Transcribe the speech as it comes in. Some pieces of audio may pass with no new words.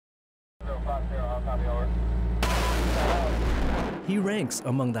Copy, over. He ranks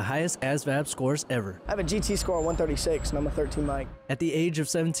among the highest ASVAB scores ever. I have a GT score of 136 and I'm a 13 mic. At the age of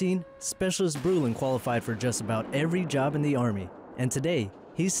 17, Specialist Brulin qualified for just about every job in the Army, and today,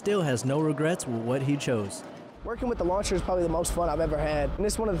 he still has no regrets with what he chose. Working with the launcher is probably the most fun I've ever had. And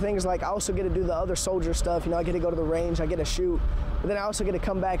it's one of the things, like, I also get to do the other soldier stuff. You know, I get to go to the range, I get to shoot, but then I also get to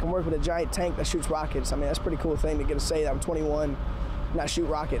come back and work with a giant tank that shoots rockets. I mean, that's a pretty cool thing to get to say that I'm 21 and I shoot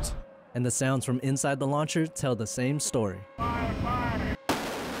rockets. And the sounds from inside the launcher tell the same story. Fire, fire.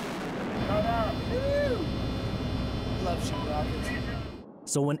 Love shooting rockets.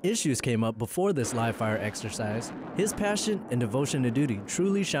 So when issues came up before this live fire exercise, his passion and devotion to duty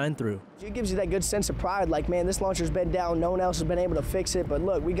truly shine through. It gives you that good sense of pride, like, man, this launcher's been down, no one else has been able to fix it, but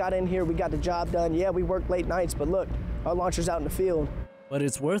look, we got in here, we got the job done. Yeah, we worked late nights, but look, our launcher's out in the field. But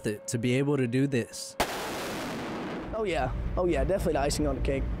it's worth it to be able to do this. Oh yeah, definitely the icing on the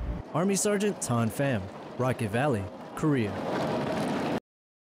cake. Army Sergeant Thanh Pham, Rocket Valley, Korea.